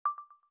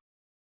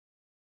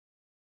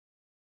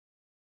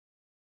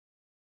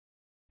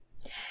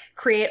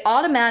Create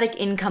automatic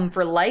income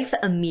for life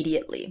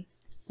immediately.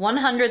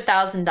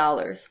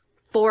 $100,000,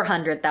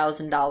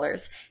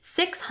 $400,000,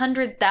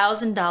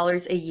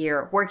 $600,000 a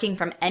year working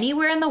from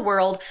anywhere in the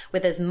world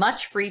with as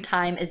much free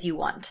time as you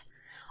want.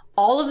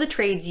 All of the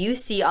trades you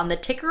see on the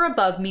ticker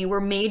above me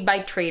were made by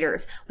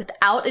traders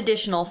without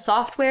additional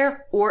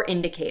software or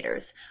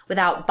indicators,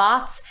 without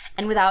bots,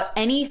 and without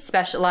any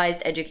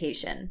specialized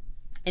education.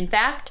 In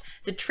fact,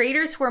 the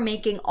traders who are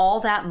making all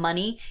that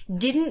money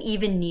didn't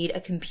even need a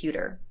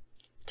computer.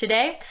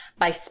 Today,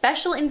 by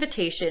special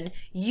invitation,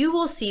 you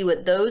will see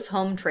what those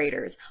home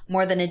traders,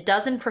 more than a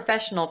dozen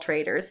professional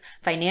traders,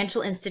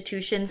 financial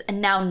institutions, and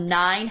now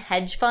 9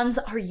 hedge funds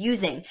are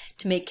using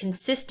to make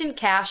consistent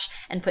cash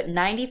and put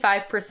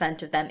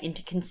 95% of them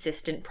into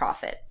consistent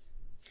profit.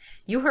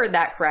 You heard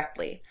that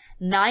correctly.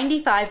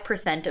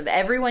 95% of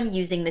everyone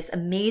using this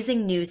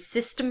amazing new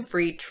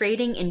system-free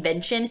trading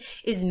invention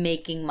is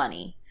making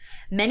money.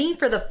 Many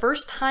for the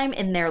first time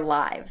in their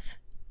lives.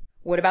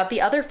 What about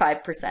the other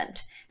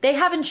 5%? They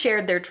haven't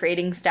shared their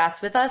trading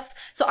stats with us,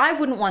 so I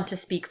wouldn't want to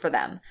speak for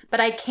them, but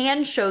I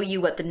can show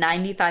you what the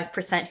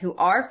 95% who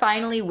are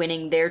finally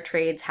winning their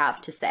trades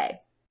have to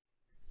say.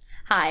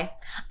 Hi,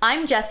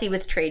 I'm Jessie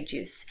with Trade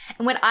Juice,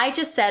 and what I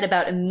just said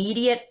about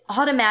immediate,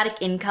 automatic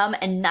income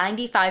and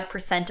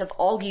 95% of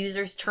all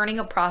users turning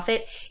a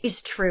profit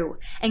is true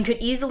and could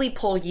easily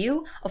pull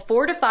you a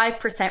 4 to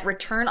 5%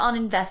 return on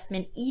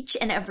investment each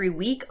and every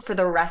week for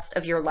the rest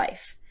of your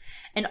life.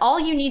 And all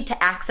you need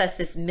to access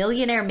this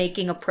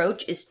millionaire-making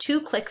approach is 2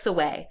 clicks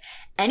away,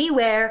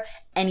 anywhere,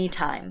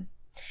 anytime.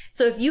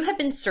 So if you have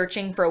been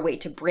searching for a way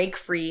to break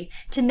free,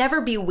 to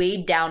never be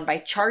weighed down by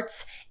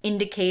charts,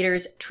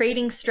 indicators,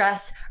 trading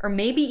stress, or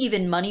maybe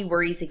even money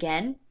worries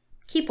again,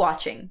 keep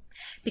watching.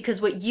 Because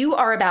what you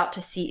are about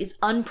to see is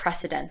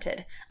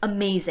unprecedented,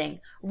 amazing,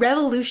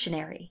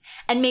 revolutionary,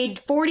 and made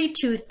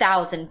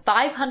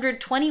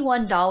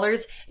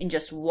 $42,521 in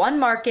just one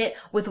market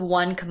with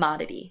one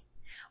commodity.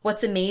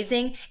 What's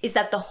amazing is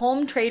that the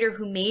home trader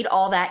who made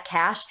all that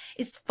cash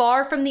is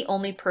far from the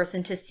only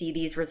person to see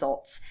these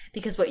results,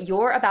 because what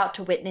you're about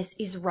to witness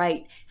is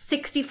right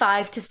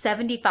 65 to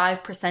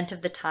 75%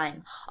 of the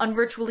time on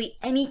virtually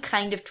any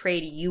kind of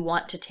trade you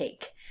want to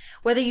take,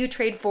 whether you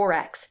trade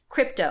FOREX,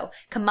 crypto,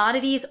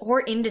 commodities,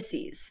 or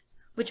indices,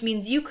 which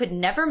means you could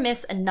never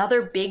miss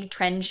another big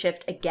trend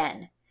shift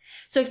again.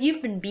 So if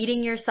you've been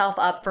beating yourself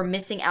up for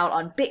missing out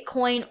on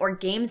Bitcoin or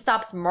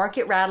GameStop's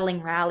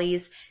market-rattling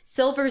rallies,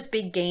 silver's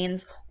big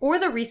gains, or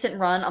the recent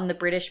run on the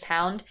British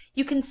pound,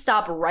 you can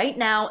stop right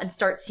now and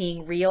start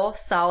seeing real,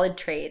 solid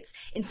trades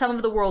in some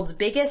of the world's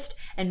biggest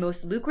and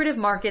most lucrative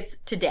markets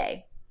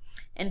today.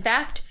 In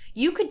fact,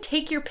 you could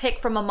take your pick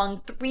from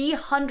among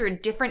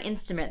 300 different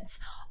instruments,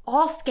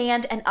 all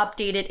scanned and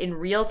updated in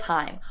real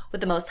time,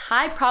 with the most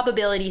high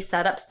probability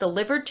setups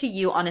delivered to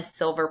you on a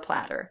silver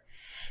platter.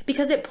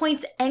 Because it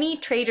points any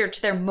trader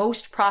to their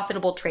most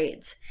profitable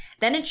trades.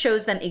 Then it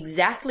shows them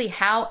exactly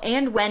how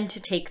and when to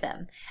take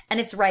them. And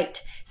it's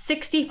right,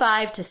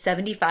 65 to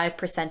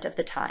 75% of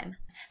the time.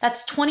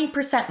 That's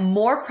 20%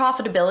 more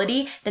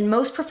profitability than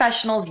most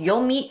professionals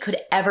you'll meet could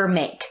ever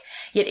make.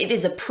 Yet it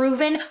is a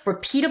proven,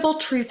 repeatable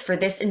truth for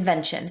this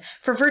invention,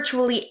 for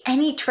virtually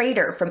any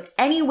trader from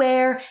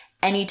anywhere,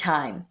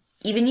 anytime.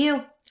 Even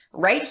you.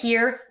 Right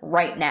here,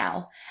 right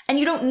now. And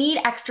you don't need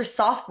extra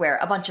software,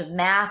 a bunch of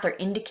math or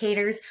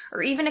indicators,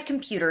 or even a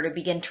computer to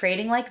begin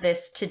trading like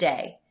this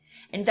today.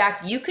 In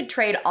fact, you could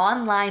trade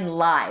online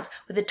live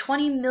with a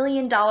 $20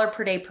 million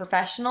per day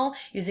professional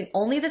using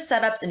only the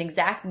setups and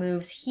exact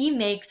moves he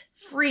makes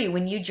free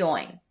when you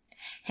join.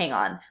 Hang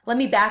on, let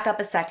me back up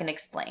a second and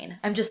explain.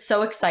 I'm just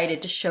so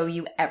excited to show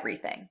you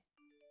everything.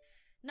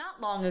 Not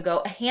long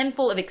ago, a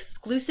handful of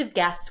exclusive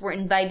guests were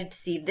invited to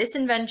see this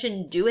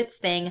invention do its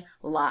thing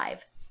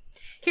live.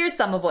 Here's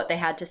some of what they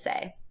had to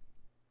say.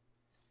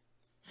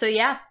 So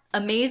yeah,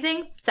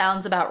 amazing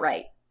sounds about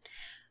right.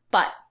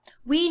 But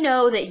we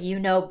know that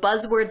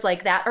buzzwords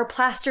like that are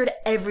plastered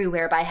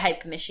everywhere by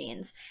hype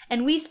machines,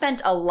 and we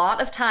spent a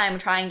lot of time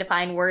trying to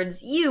find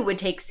words you would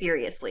take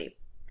seriously.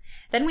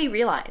 Then we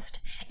realized,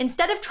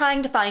 instead of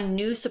trying to find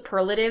new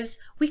superlatives,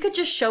 we could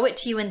just show it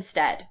to you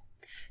instead.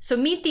 So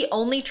meet the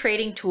only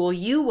trading tool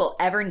you will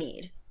ever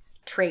need,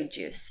 Trade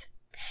Juice.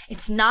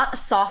 It's not a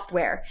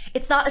software.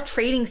 It's not a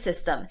trading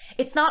system.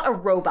 It's not a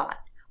robot.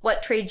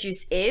 What Trade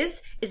Juice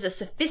is a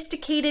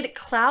sophisticated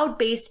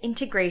cloud-based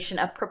integration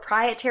of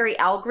proprietary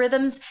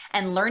algorithms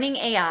and learning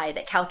AI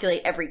that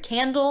calculate every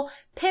candle,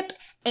 pip,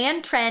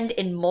 and trend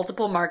in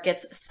multiple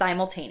markets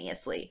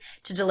simultaneously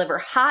to deliver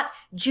hot,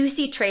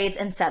 juicy trades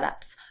and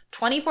setups,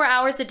 24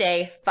 hours a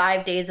day,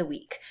 5 days a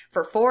week,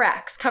 for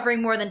FOREX,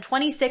 covering more than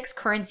 26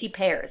 currency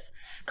pairs,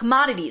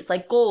 commodities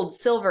like gold,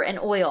 silver, and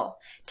oil,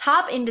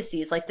 top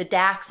indices like the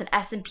DAX and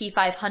S&P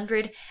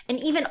 500, and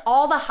even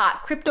all the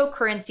hot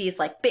cryptocurrencies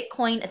like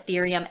Bitcoin,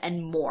 Ethereum,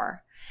 and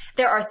more.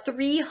 There are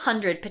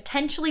 300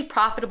 potentially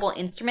profitable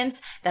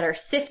instruments that are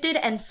sifted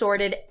and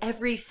sorted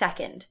every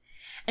second.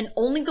 and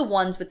only the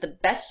ones with the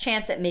best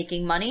chance at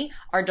making money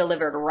are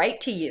delivered right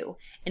to you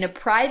in a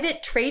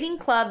private trading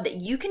club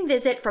that you can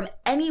visit from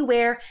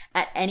anywhere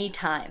at any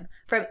time,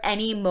 from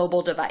any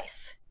mobile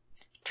device.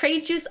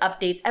 TradeJuice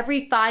updates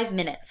every 5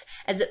 minutes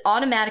as it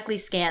automatically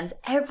scans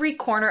every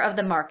corner of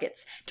the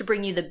markets to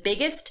bring you the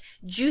biggest,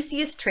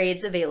 juiciest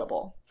trades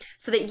available,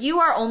 so that you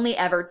are only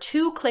ever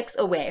 2 clicks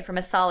away from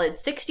a solid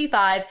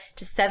 65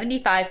 to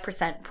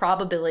 75%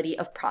 probability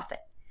of profit.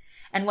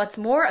 And what's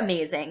more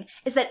amazing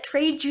is that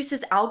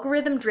TradeJuice's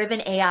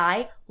algorithm-driven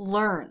AI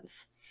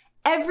learns.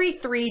 Every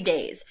 3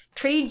 days,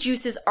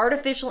 TradeJuice's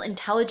artificial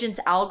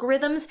intelligence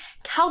algorithms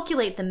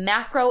calculate the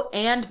macro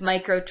and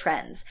micro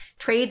trends,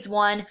 trades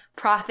won,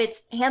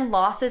 profits, and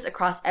losses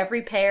across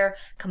every pair,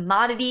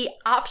 commodity,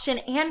 option,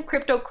 and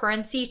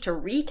cryptocurrency to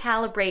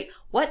recalibrate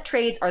what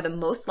trades are the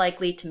most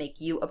likely to make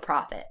you a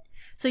profit.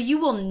 So you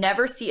will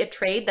never see a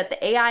trade that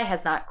the AI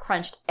has not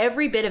crunched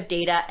every bit of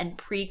data and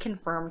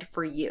pre-confirmed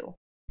for you.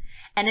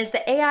 And as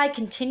the AI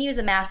continues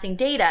amassing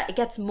data, it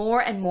gets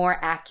more and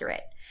more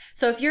accurate.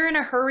 So if you're in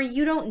a hurry,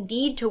 you don't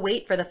need to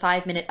wait for the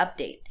 5-minute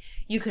update.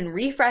 You can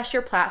refresh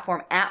your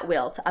platform at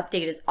will to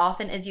update as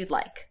often as you'd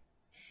like.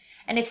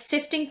 And if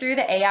sifting through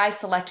the AI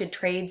selected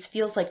trades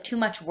feels like too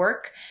much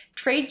work,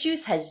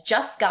 TradeJuice has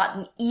just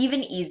gotten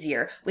even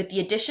easier with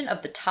the addition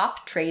of the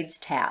Top Trades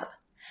tab.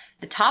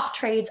 The top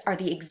trades are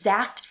the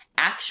exact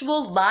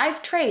actual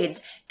live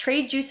trades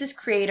TradeJuice's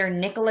creator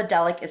Nicola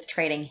Delic is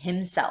trading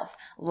himself,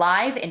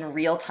 live in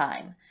real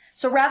time.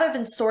 So rather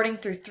than sorting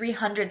through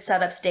 300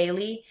 setups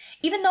daily,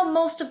 even though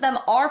most of them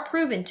are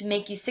proven to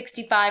make you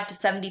 65 to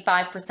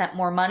 75%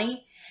 more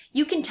money,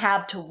 you can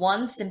tab to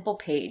one simple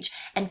page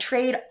and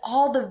trade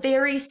all the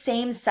very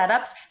same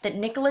setups that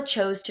Nicola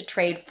chose to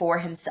trade for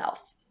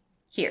himself.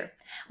 Here,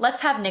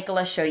 let's have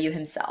Nicola show you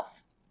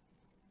himself.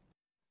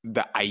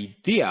 The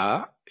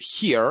idea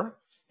here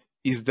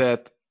is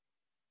that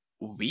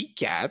we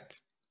get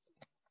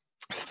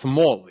a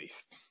small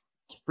list,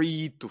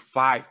 3 to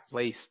 5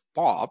 place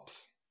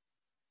stops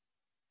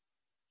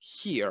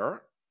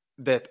here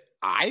that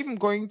I'm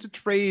going to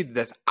trade,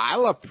 that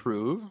I'll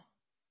approve,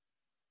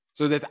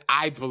 so that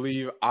I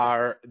believe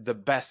are the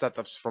best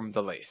setups from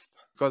the list.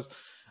 Because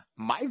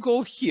my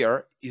goal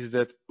here is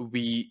that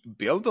we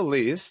build a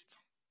list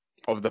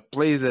of the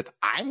plays that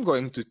I'm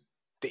going to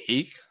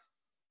take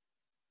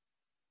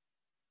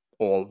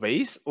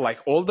always, like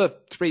all the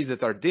trades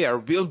that are there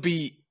will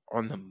be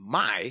on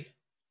my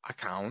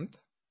account.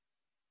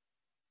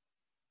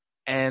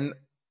 And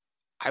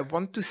I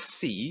want to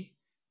see,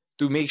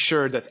 to make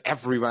sure that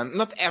everyone,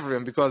 not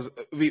everyone, because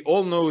we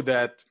all know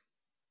that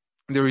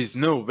there is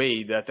no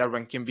way that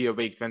everyone can be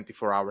awake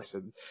 24 hours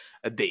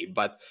a day,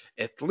 but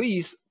at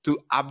least to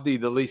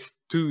update the list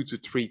 2 to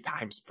 3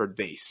 times per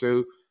day.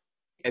 So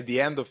at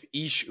the end of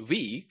each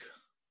week,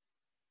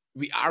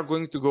 we are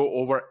going to go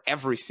over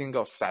every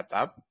single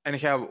setup and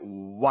have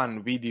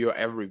one video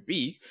every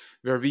week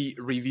where we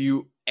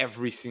review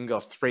every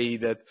single trade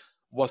that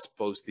was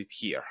posted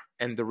here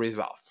and the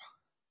result.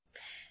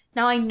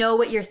 Now I know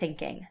what you're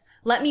thinking.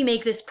 Let me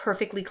make this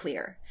perfectly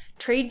clear.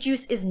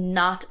 TradeJuice is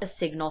not a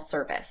signal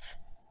service.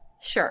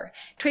 Sure,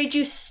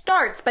 TradeJuice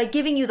starts by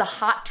giving you the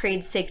hot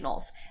trade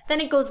signals. Then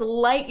it goes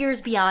light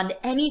years beyond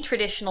any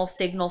traditional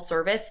signal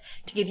service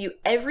to give you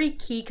every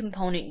key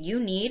component you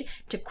need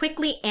to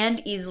quickly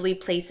and easily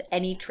place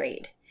any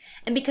trade.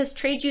 And because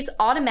TradeJuice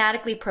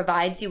automatically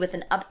provides you with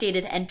an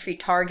updated entry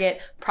target,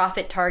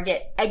 profit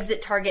target,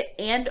 exit target,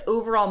 and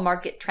overall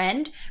market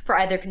trend for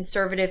either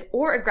conservative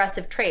or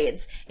aggressive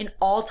trades in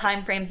all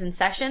time frames and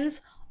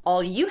sessions,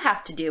 all you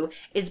have to do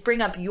is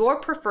bring up your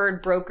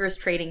preferred broker's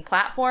trading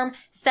platform,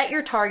 set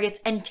your targets,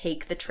 and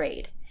take the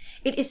trade.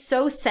 It is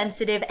so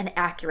sensitive and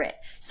accurate,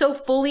 so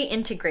fully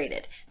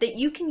integrated that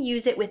you can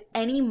use it with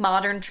any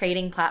modern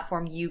trading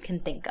platform you can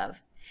think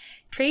of.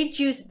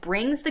 TradeJuice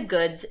brings the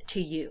goods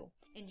to you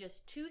in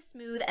just 2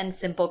 smooth and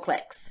simple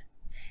clicks.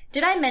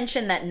 Did I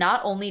mention that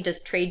not only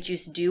does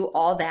TradeJuice do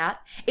all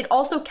that, it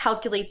also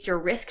calculates your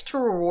risk to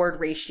reward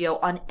ratio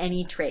on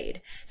any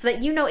trade so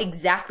that you know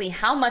exactly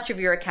how much of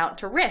your account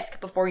to risk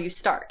before you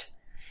start.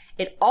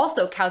 It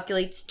also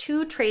calculates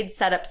 2 trade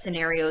setup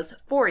scenarios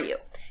for you,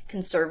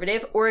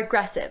 conservative or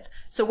aggressive,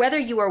 so whether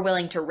you are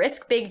willing to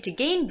risk big to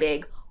gain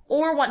big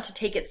or want to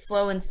take it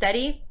slow and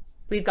steady,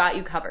 we've got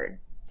you covered.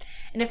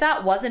 And if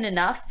that wasn't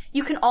enough,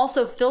 you can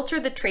also filter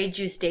the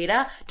TradeJuice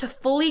data to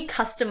fully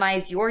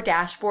customize your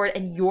dashboard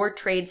and your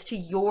trades to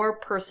your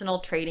personal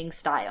trading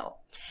style.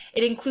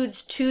 It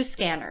includes 2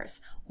 scanners,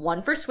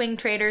 one for swing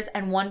traders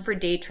and one for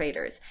day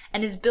traders,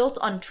 and is built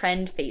on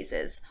trend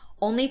phases.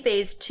 Only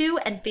phase 2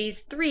 and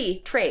phase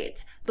 3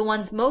 trades, the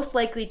ones most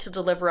likely to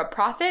deliver a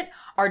profit,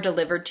 are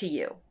delivered to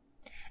you.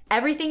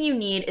 Everything you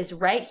need is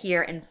right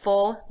here in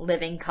full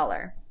living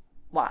color.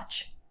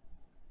 Watch.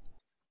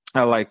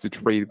 I like to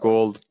trade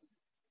gold.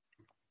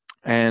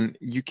 And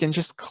you can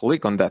just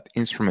click on that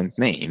instrument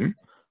name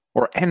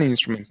or any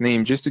instrument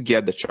name just to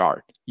get the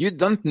chart. You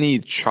don't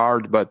need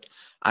chart, but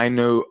I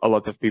know a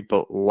lot of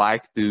people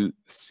like to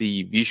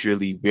see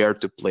visually where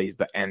to place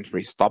the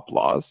entry stop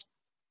loss.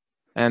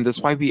 And that's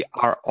why we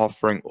are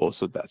offering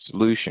also that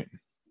solution.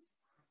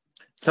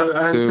 So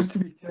just to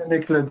be clear,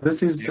 Nicola,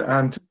 this is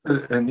just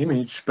an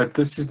image, but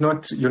this is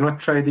not, you're not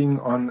trading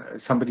on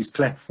somebody's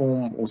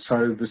platform or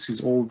so. This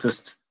is all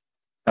just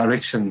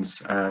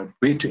directions,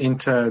 where to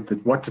enter,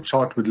 what the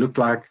chart would look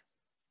like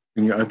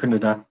when you open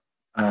it up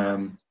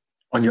on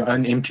your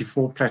own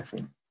MT4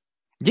 platform.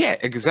 Yeah,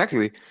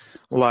 exactly.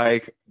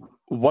 Like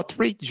what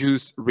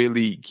TradeJuice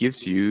really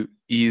gives you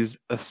is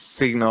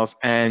signals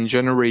and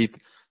generate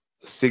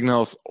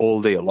signals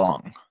all day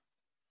long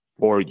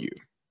for you.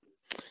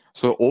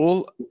 So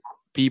all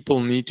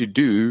people need to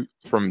do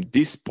from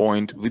this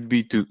point would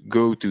be to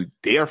go to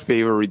their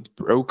favorite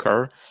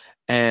broker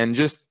and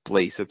just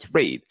place a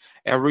trade.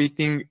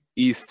 Everything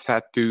is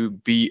set to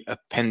be a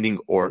pending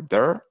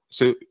order,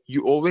 so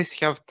you always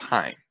have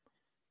time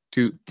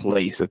to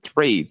place a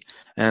trade.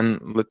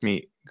 And let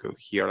me go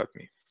here, let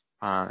me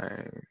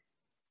find.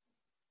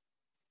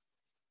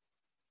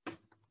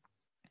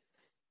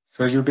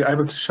 So you'll be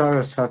able to show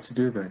us how to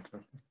do that.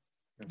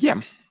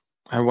 Yeah,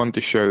 I want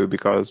to show you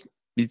because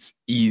it's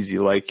easy.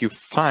 Like you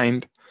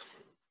find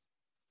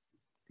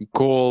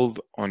gold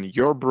on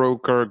your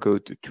broker, go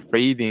to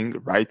trading,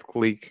 right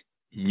click,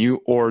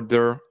 new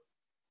order,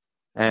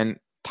 and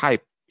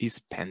type is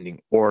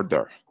pending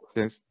order.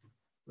 Since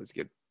let's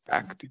get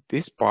back to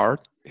this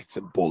part, it's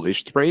a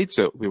bullish trade,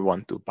 so we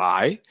want to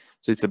buy.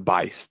 So it's a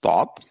buy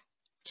stop.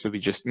 So we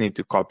just need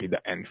to copy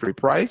the entry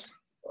price.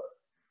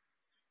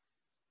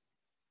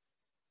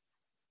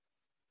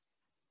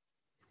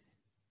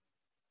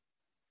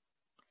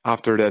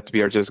 After that,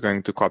 we are just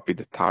going to copy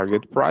the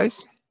target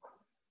price.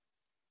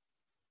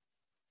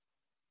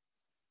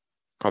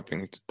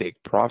 Copying to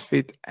take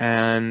profit,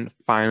 and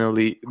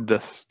finally the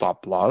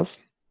stop loss.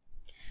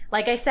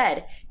 Like I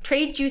said,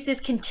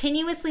 TradeJuice's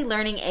continuously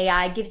learning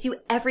AI gives you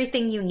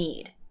everything you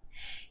need.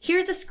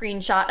 Here's a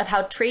screenshot of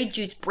how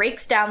TradeJuice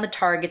breaks down the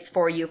targets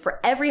for you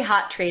for every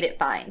hot trade it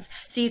finds,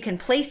 so you can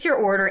place your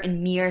order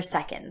in mere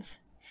seconds.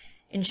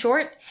 In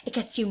short, it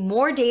gets you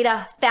more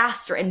data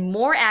faster and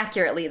more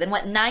accurately than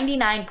what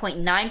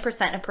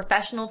 99.9% of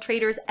professional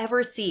traders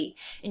ever see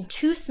in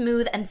 2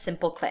 smooth and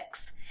simple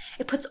clicks.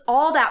 It puts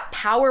all that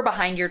power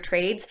behind your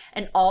trades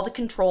and all the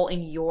control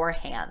in your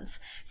hands.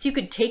 So you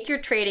could take your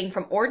trading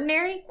from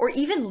ordinary or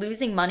even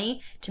losing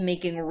money to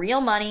making real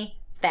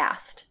money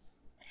fast.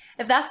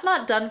 If that's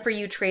not done for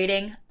you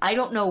trading, I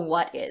don't know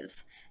what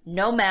is.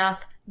 No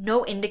math,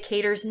 no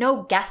indicators,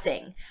 no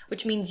guessing,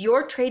 which means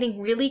your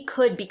trading really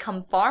could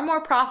become far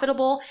more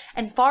profitable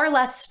and far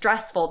less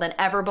stressful than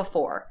ever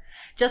before,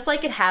 just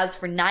like it has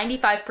for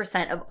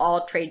 95% of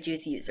all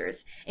TradeJuice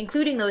users,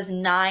 including those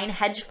 9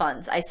 hedge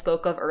funds I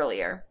spoke of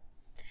earlier.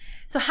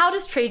 So how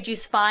does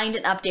TradeJuice find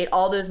and update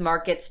all those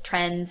markets,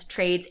 trends,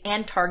 trades,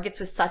 and targets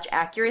with such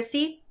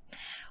accuracy?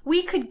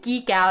 We could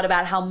geek out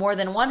about how more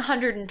than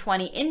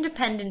 120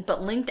 independent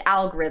but linked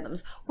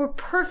algorithms were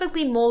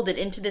perfectly molded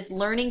into this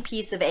learning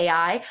piece of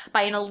AI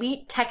by an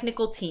elite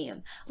technical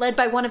team led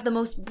by one of the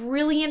most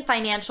brilliant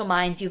financial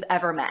minds you've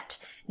ever met,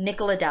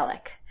 Nicola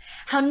Delic.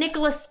 How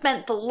Nicola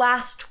spent the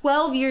last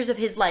 12 years of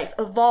his life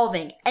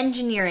evolving,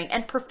 engineering,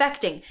 and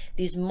perfecting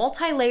these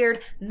multi-layered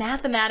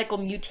mathematical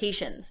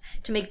mutations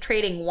to make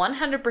trading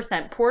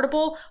 100%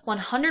 portable,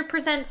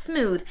 100%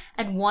 smooth,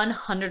 and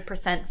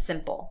 100%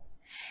 simple.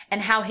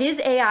 And how his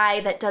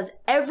AI that does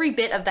every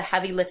bit of the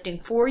heavy lifting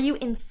for you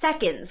in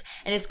seconds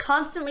and is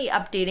constantly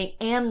updating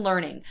and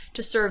learning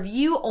to serve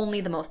you only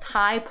the most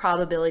high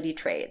probability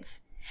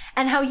trades.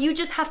 And how you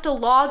just have to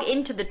log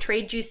into the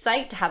TradeJuice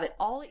site to have it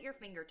all at your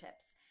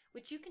fingertips,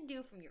 which you can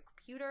do from your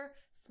computer,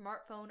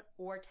 smartphone,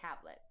 or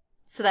tablet.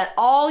 So that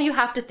all you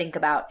have to think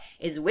about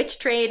is which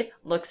trade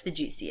looks the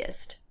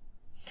juiciest.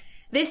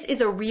 This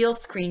is a real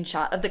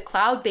screenshot of the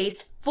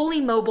cloud-based, fully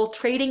mobile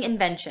trading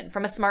invention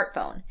from a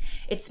smartphone.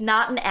 It's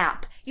not an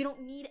app. You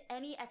don't need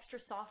any extra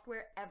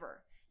software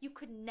ever. You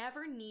could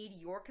never need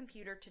your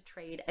computer to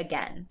trade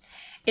again.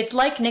 It's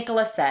like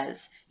Nicola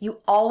says,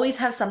 you always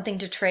have something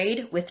to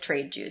trade with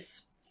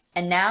TradeJuice.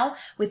 And now,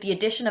 with the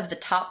addition of the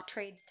Top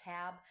Trades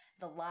tab,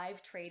 the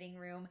live trading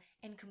room,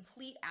 and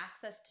complete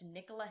access to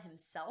Nicola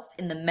himself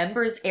in the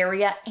members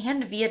area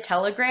and via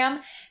Telegram,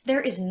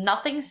 there is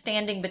nothing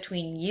standing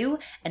between you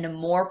and a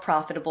more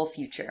profitable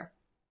future.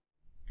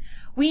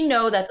 We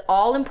know that's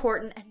all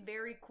important and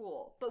very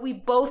cool, but we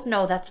both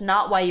know that's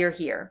not why you're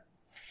here.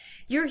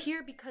 You're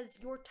here because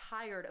you're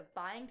tired of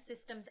buying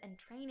systems and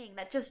training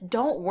that just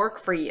don't work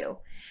for you.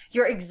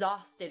 You're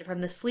exhausted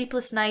from the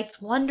sleepless nights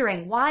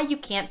wondering why you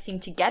can't seem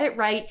to get it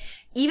right,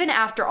 even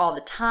after all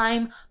the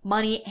time,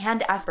 money,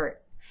 and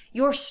effort.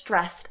 You're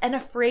stressed and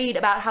afraid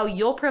about how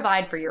you'll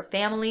provide for your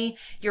family,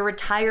 your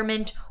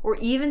retirement, or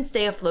even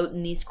stay afloat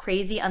in these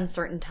crazy,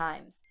 uncertain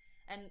times.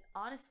 And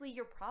honestly,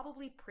 you're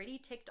probably pretty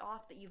ticked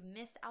off that you've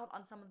missed out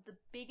on some of the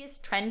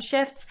biggest trend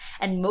shifts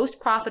and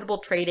most profitable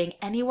trading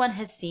anyone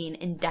has seen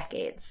in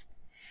decades.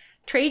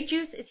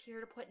 TradeJuice is here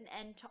to put an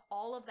end to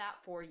all of that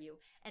for you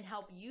and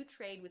help you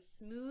trade with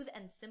smooth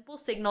and simple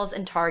signals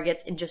and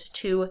targets in just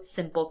 2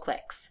 simple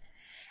clicks.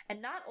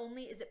 And not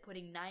only is it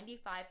putting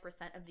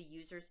 95% of the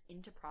users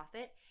into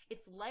profit,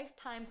 its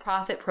lifetime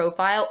profit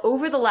profile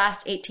over the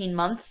last 18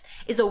 months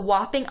is a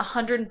whopping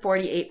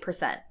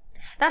 148%.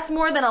 That's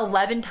more than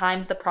 11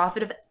 times the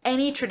profit of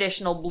any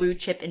traditional blue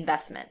chip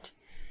investment.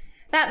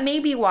 That may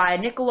be why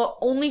Nikola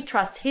only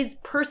trusts his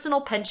personal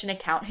pension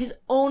account, his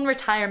own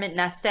retirement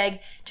nest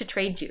egg, to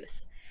trade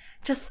juice.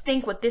 Just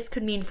think what this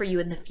could mean for you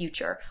in the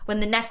future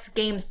when the next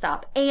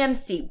GameStop,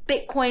 AMC,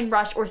 Bitcoin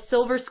rush, or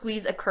silver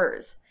squeeze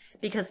occurs,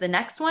 because the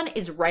next one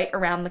is right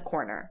around the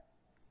corner.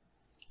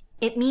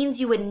 It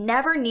means you would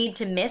never need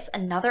to miss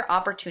another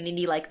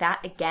opportunity like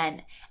that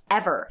again,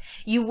 ever.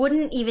 You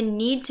wouldn't even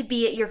need to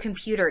be at your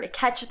computer to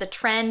catch the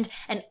trend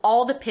and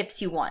all the pips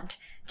you want,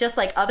 just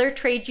like other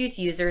trade juice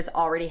users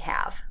already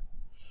have.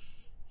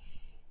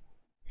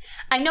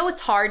 I know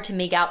it's hard to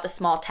make out the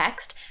small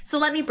text, so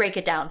let me break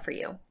it down for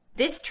you.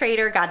 This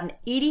trader got an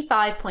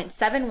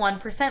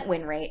 85.71%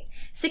 win rate,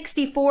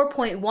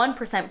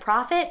 64.1%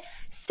 profit,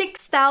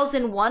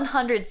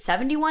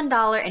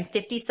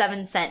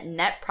 $6,171.57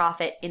 net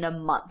profit in a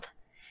month.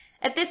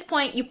 At this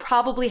point, you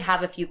probably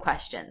have a few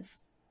questions.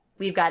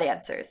 We've got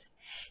answers.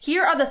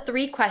 Here are the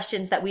 3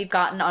 questions that we've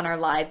gotten on our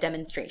live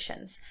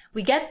demonstrations.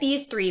 We get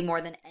these 3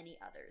 more than any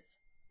others.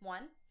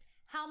 1,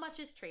 how much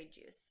is trade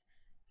juice?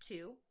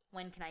 2,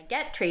 when can I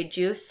get trade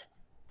juice?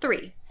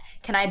 3,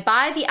 can I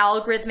buy the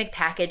algorithmic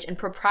package and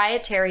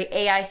proprietary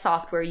AI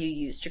software you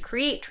use to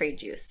create trade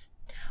juice?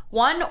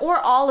 One or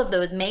all of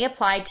those may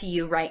apply to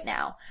you right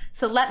now.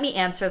 So let me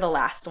answer the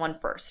last one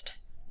first.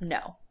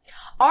 No.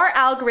 Our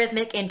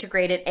algorithmic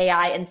integrated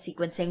AI and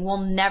sequencing will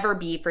never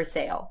be for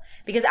sale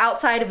because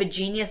outside of a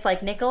genius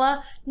like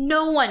Nikola,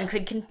 no one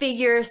could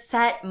configure,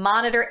 set,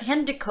 monitor,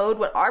 and decode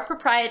what our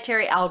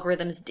proprietary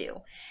algorithms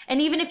do.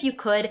 And even if you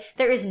could,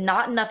 there is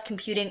not enough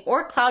computing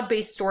or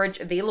cloud-based storage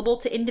available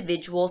to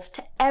individuals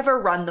to ever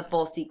run the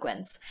full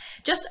sequence.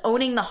 Just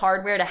owning the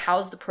hardware to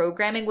house the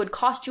programming would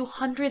cost you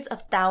hundreds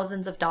of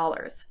thousands of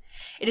dollars.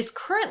 It is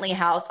currently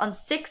housed on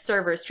 6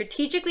 servers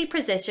strategically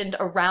positioned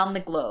around the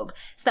globe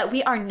so that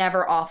we are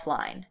never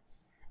offline.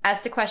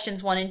 As to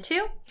questions 1 and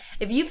 2,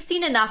 if you've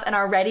seen enough and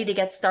are ready to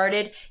get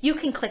started, you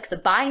can click the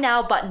Buy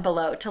Now button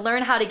below to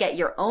learn how to get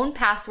your own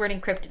password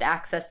encrypted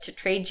access to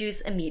Trade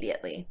Juice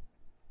immediately.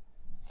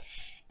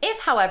 If,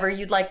 however,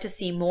 you'd like to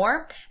see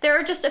more, there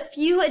are just a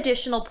few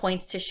additional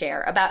points to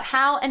share about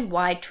how and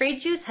why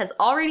Trade Juice has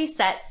already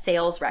set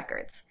sales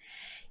records.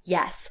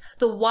 Yes,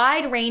 the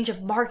wide range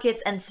of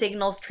markets and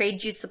signals Trade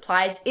Juice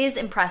supplies is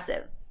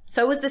impressive.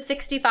 So is the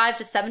 65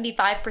 to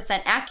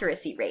 75%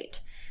 accuracy rate.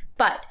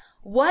 But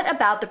what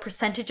about the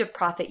percentage of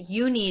profit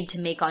you need to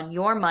make on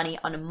your money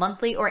on a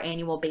monthly or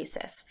annual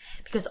basis?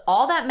 Because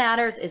all that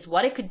matters is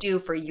what it could do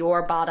for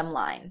your bottom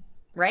line,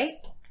 right?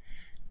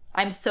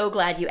 I'm so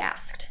glad you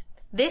asked.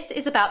 This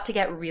is about to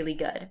get really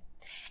good.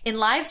 In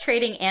live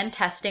trading and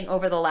testing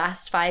over the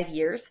last 5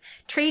 years,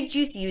 Trade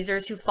Juice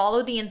users who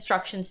followed the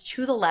instructions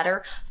to the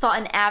letter saw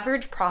an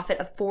average profit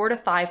of 4 to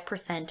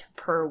 5%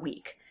 per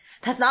week.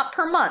 That's not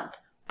per month,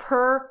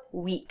 per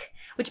week,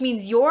 which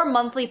means your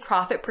monthly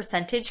profit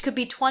percentage could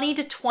be 20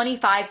 to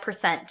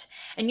 25%,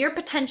 and your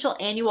potential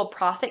annual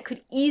profit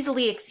could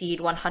easily exceed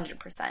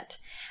 100%.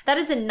 That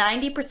is a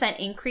 90%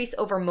 increase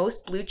over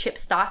most blue chip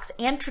stocks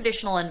and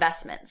traditional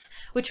investments,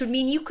 which would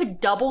mean you could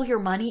double your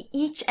money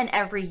each and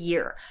every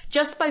year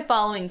just by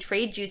following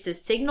Trade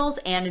Juice's signals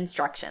and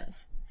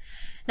instructions.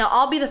 Now,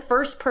 I'll be the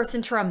first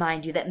person to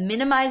remind you that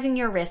minimizing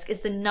your risk is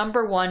the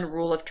 #1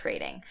 rule of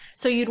trading.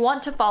 So you'd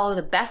want to follow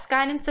the best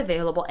guidance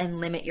available and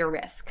limit your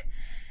risk.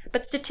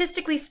 But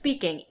statistically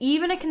speaking,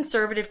 even a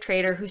conservative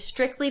trader who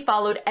strictly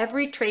followed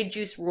every Trade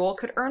Juice rule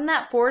could earn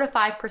that 4 to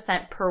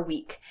 5% per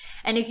week.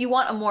 And if you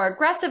want a more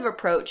aggressive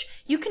approach,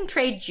 you can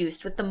trade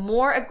juiced with the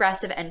more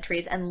aggressive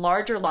entries and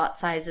larger lot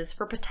sizes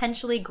for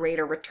potentially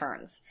greater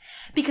returns.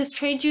 Because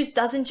Trade Juice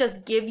doesn't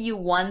just give you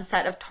one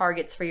set of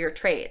targets for your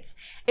trades.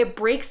 It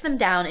breaks them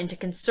down into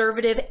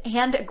conservative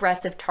and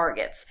aggressive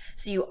targets,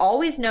 so you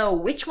always know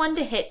which one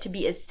to hit to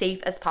be as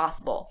safe as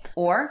possible,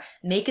 or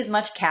make as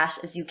much cash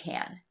as you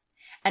can.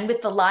 And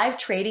with the live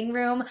trading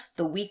room,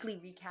 the weekly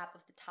recap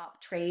of the top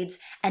trades,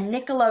 and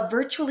Nikola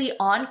virtually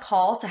on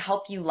call to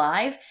help you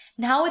live,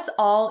 now it's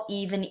all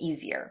even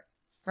easier.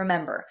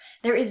 Remember,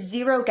 there is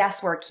zero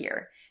guesswork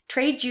here.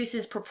 Trade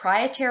Juice's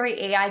proprietary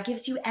AI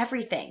gives you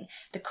everything: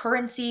 the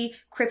currency,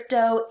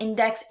 crypto,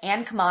 index,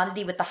 and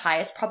commodity with the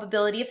highest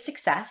probability of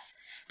success,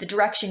 the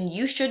direction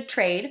you should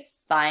trade,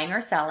 buying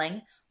or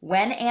selling,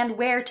 when and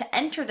where to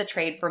enter the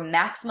trade for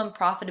maximum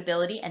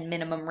profitability and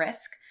minimum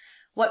risk,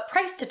 what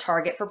price to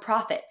target for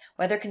profit,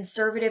 whether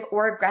conservative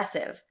or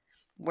aggressive,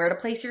 where to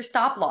place your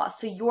stop loss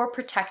so you're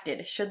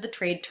protected should the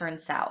trade turn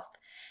south,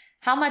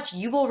 how much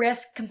you will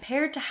risk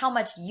compared to how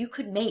much you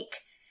could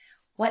make,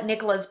 what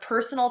Nikola's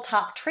personal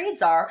top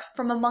trades are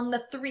from among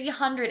the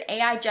 300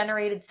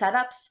 AI-generated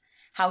setups,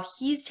 how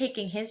he's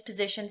taking his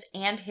positions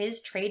and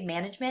his trade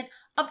management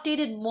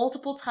updated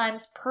multiple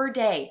times per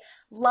day,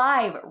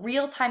 live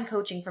real-time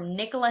coaching from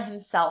Nikola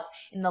himself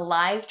in the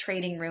live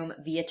trading room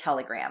via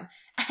Telegram,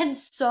 and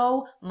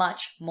so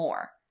much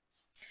more.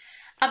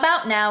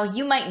 About now,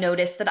 you might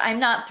notice that I'm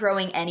not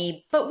throwing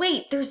any, but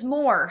wait, there's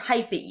more,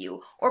 hype at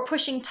you, or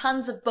pushing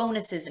tons of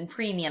bonuses and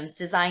premiums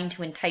designed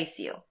to entice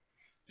you.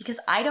 Because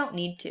I don't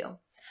need to.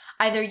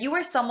 Either you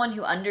are someone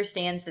who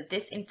understands that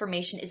this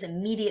information is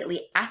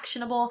immediately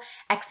actionable,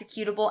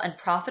 executable, and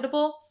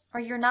profitable, or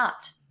you're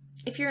not.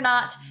 If you're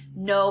not,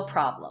 no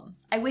problem.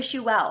 I wish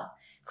you well.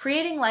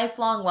 Creating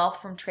lifelong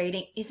wealth from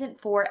trading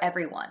isn't for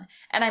everyone,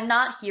 and I'm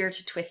not here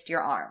to twist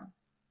your arm.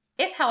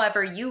 If,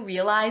 however, you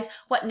realize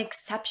what an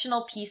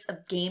exceptional piece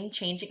of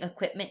game-changing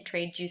equipment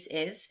TradeJuice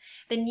is,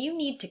 then you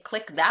need to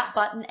click that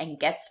button and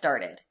get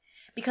started.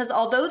 Because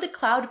although the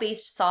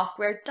cloud-based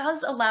software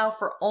does allow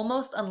for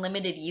almost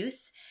unlimited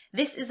use,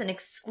 this is an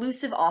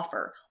exclusive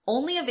offer,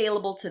 only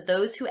available to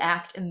those who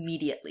act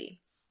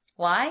immediately.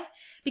 Why?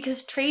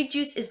 Because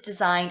TradeJuice is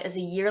designed as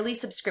a yearly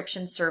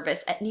subscription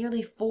service at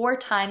nearly 4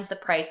 times the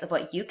price of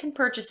what you can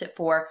purchase it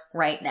for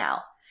right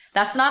now.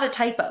 That's not a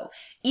typo.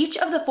 Each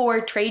of the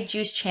 4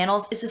 TradeJuice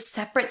channels is a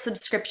separate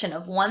subscription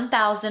of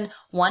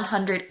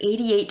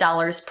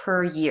 $1,188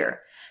 per year.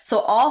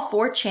 So all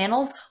 4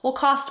 channels will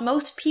cost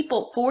most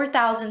people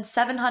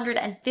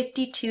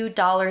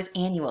 $4,752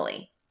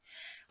 annually.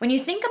 When you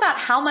think about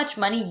how much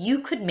money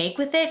you could make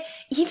with it,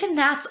 even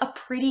that's a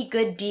pretty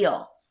good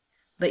deal.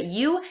 But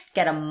you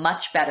get a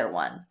much better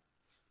one.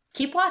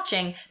 Keep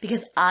watching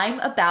because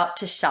I'm about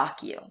to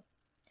shock you.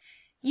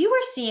 You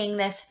are seeing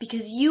this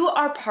because you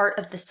are part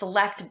of the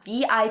select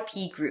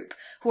VIP group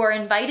who are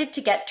invited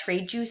to get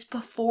TradeJuice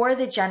before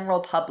the general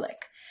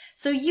public.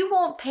 So you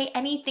won't pay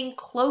anything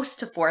close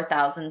to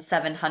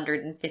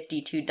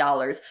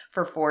 $4,752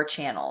 for 4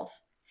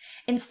 channels.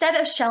 Instead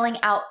of shelling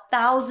out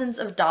thousands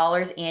of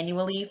dollars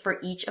annually for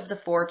each of the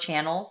 4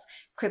 channels,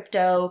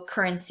 crypto,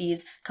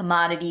 currencies,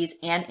 commodities,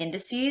 and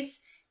indices,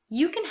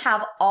 you can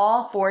have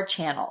all 4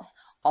 channels,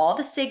 all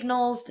the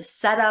signals, the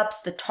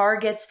setups, the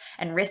targets,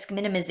 and risk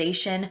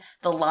minimization,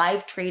 the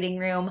live trading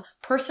room,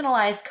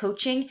 personalized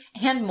coaching,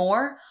 and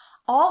more,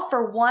 all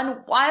for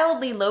one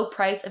wildly low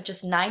price of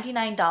just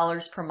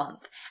 $99 per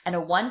month and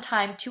a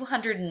one-time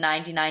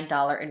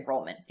 $299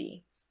 enrollment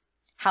fee.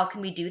 How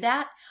can we do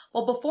that?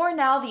 Well, before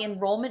now, the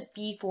enrollment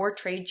fee for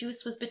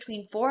TradeJuice was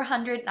between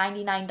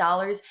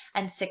 $499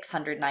 and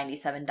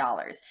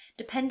 $697,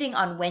 depending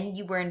on when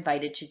you were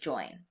invited to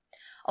join.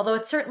 Although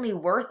it's certainly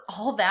worth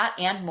all that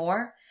and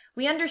more,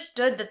 we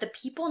understood that the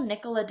people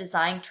Nicola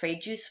designed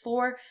TradeJuice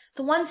for,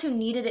 the ones who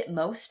needed it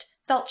most,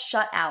 felt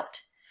shut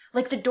out.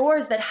 Like the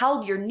doors that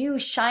held your new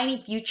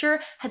shiny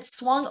future had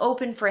swung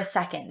open for a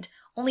second,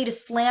 only to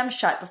slam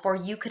shut before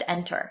you could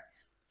enter.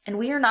 And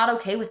we are not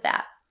okay with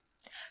that.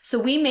 So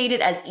we made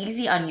it as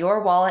easy on your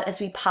wallet as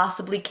we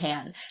possibly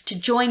can to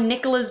join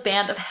Nicola's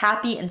band of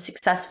happy and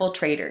successful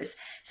traders.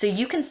 So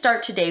you can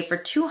start today for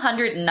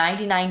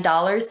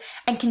 $299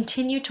 and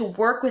continue to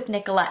work with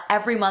Nicola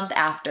every month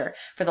after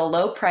for the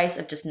low price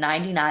of just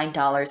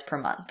 $99 per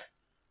month.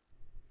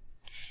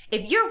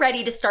 If you're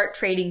ready to start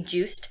trading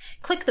Juiced,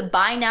 click the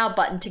Buy Now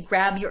button to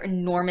grab your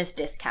enormous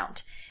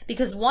discount.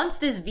 Because once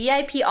this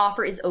VIP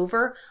offer is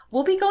over,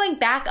 we'll be going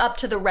back up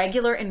to the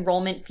regular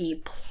enrollment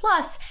fee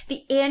plus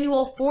the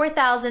annual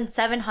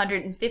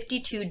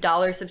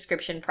 $4,752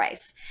 subscription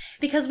price.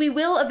 Because we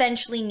will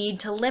eventually need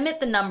to limit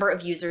the number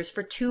of users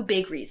for 2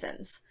 big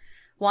reasons.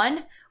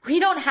 1, we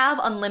don't have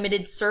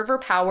unlimited server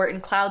power in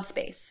cloud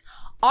space.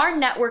 Our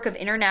network of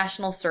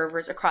international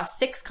servers across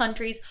 6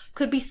 countries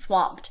could be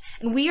swamped,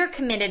 and we are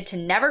committed to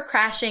never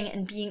crashing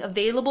and being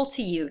available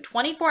to you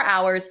 24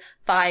 hours,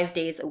 5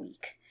 days a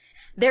week.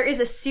 There is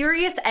a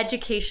serious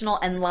educational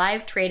and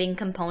live trading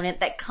component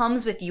that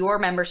comes with your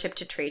membership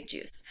to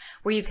TradeJuice,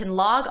 where you can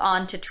log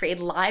on to trade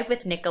live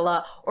with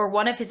Nicola or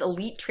one of his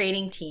elite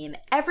trading team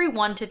every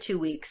 1 to 2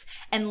 weeks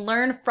and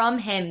learn from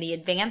him the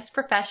advanced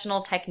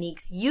professional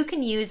techniques you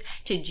can use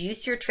to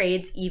juice your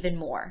trades even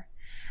more.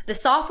 The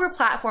software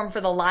platform for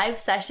the live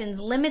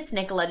sessions limits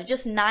Nicola to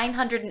just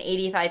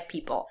 985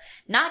 people,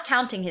 not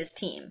counting his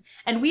team,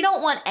 and we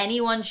don't want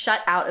anyone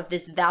shut out of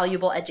this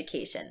valuable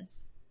education.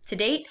 To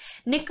date,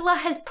 Nicola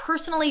has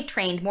personally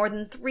trained more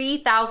than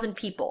 3,000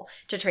 people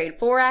to trade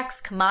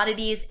Forex,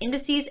 commodities,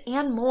 indices,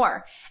 and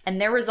more, and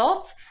their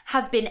results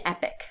have been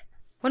epic.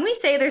 When we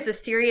say there's a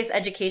serious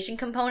education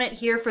component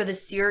here for the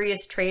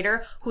serious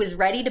trader who is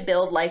ready to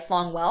build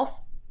lifelong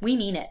wealth, we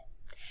mean it.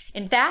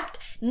 In fact,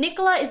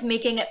 Nicola is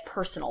making it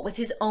personal with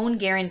his own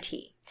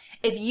guarantee.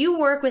 If you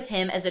work with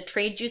him as a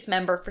TradeJuice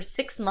member for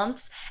 6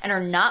 months and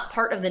are not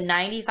part of the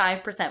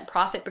 95%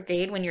 profit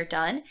brigade when you're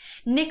done,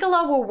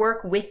 Nicola will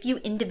work with you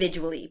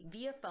individually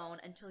via phone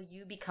until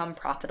you become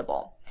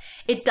profitable.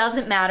 It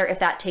doesn't matter if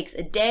that takes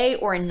a day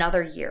or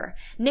another year.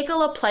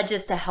 Nicola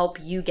pledges to help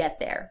you get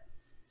there.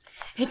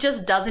 It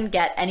just doesn't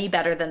get any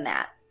better than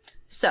that.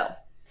 So,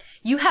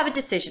 you have a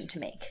decision to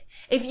make.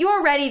 If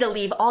you're ready to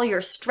leave all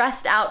your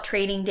stressed out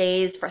trading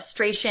days,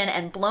 frustration,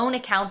 and blown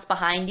accounts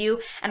behind you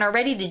and are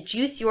ready to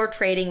juice your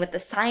trading with the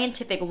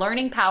scientific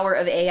learning power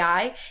of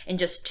AI in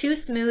just 2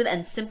 smooth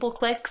and simple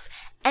clicks,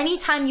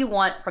 anytime you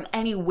want, from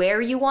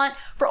anywhere you want,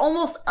 for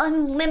almost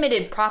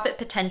unlimited profit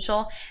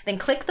potential, then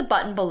click the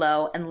button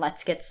below and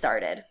let's get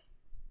started.